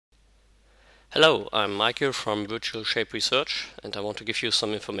Hello, I'm Michael from VSR Shape Research, and I want to give you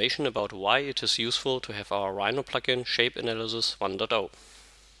some information about why it is useful to have our Rhino plugin Shape Analysis 1.0.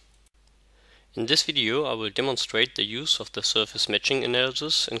 In this video I will demonstrate the use of the surface matching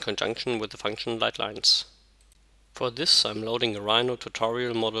analysis in conjunction with the function lightlines. For this I'm loading a Rhino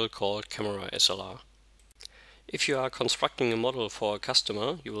tutorial model called Camera SLR. If you are constructing a model for a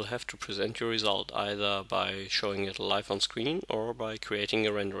customer, you will have to present your result either by showing it live on screen or by creating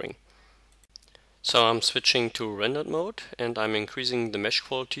a rendering. So I'm switching to rendered mode and I'm increasing the mesh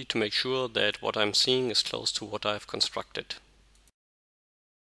quality to make sure that what I'm seeing is close to what I've constructed.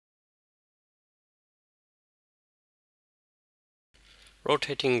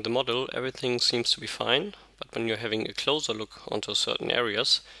 Rotating the model, everything seems to be fine, but when you're having a closer look onto certain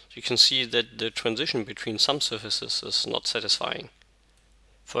areas, you can see that the transition between some surfaces is not satisfying.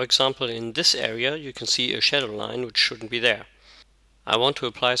 For example, in this area you can see a shadow line which shouldn't be there. I want to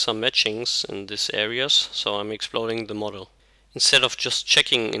apply some matchings in these areas, so I'm exploding the model. Instead of just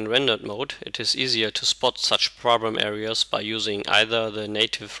checking in rendered mode, it is easier to spot such problem areas by using either the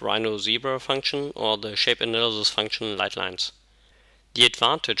native Rhino zebra function or the shape analysis function lightlines. The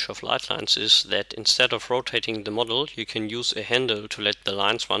advantage of lightlines is that instead of rotating the model, you can use a handle to let the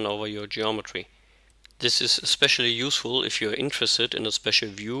lines run over your geometry. This is especially useful if you are interested in a special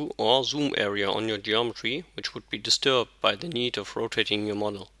view or zoom area on your geometry, which would be disturbed by the need of rotating your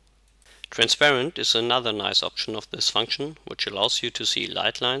model. Transparent is another nice option of this function, which allows you to see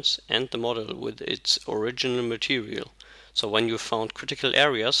lightlines and the model with its original material. So when you found critical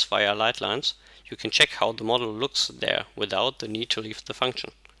areas via lightlines, you can check how the model looks there without the need to leave the function.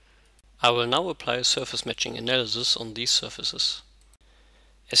 I will now apply a surface matching analysis on these surfaces.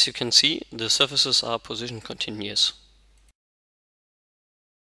 As you can see, the surfaces are position continuous.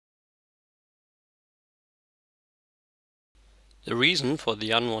 The reason for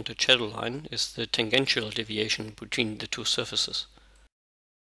the unwanted shadow line is the tangential deviation between the two surfaces.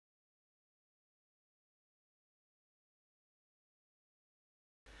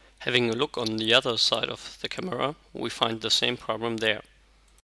 Having a look on the other side of the camera, we find the same problem there.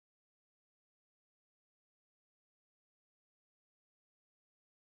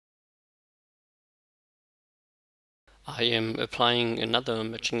 I am applying another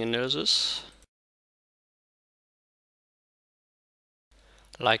matching analysis.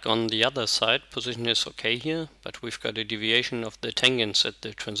 Like on the other side, position is okay here, but we've got a deviation of the tangents at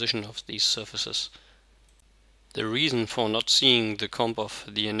the transition of these surfaces. The reason for not seeing the comp of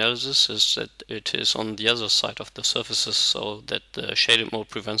the analysis is that it is on the other side of the surfaces, so that the shaded mode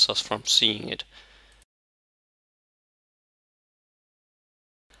prevents us from seeing it.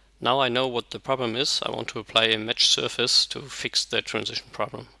 Now I know what the problem is, I want to apply a match surface to fix the transition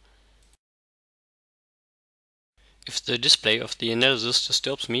problem. If the display of the analysis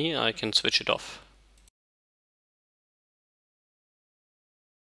disturbs me, I can switch it off.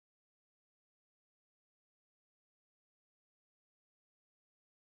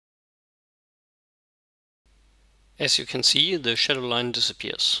 As you can see, the shadow line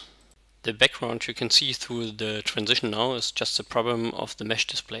disappears. The background you can see through the transition now is just a problem of the mesh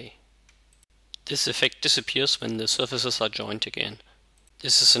display. This effect disappears when the surfaces are joined again.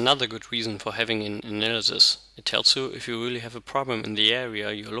 This is another good reason for having an analysis. It tells you if you really have a problem in the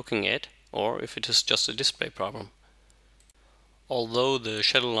area you're looking at, or if it is just a display problem. Although the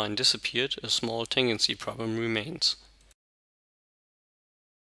shadow line disappeared, a small tangency problem remains.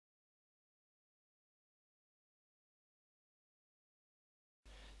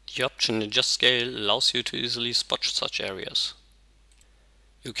 The option Adjust Scale allows you to easily spot such areas.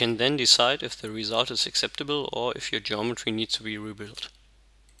 You can then decide if the result is acceptable or if your geometry needs to be rebuilt.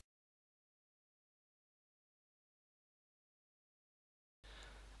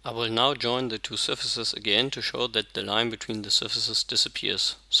 I will now join the two surfaces again to show that the line between the surfaces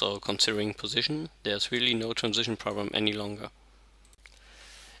disappears, so considering position, there's really no transition problem any longer.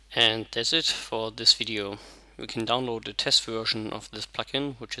 And that's it for this video. You can download the test version of this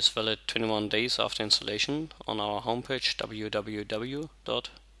plugin, which is valid 21 days after installation, on our homepage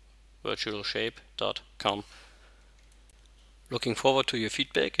www.virtualshape.com. Looking forward to your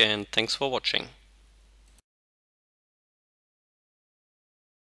feedback and thanks for watching.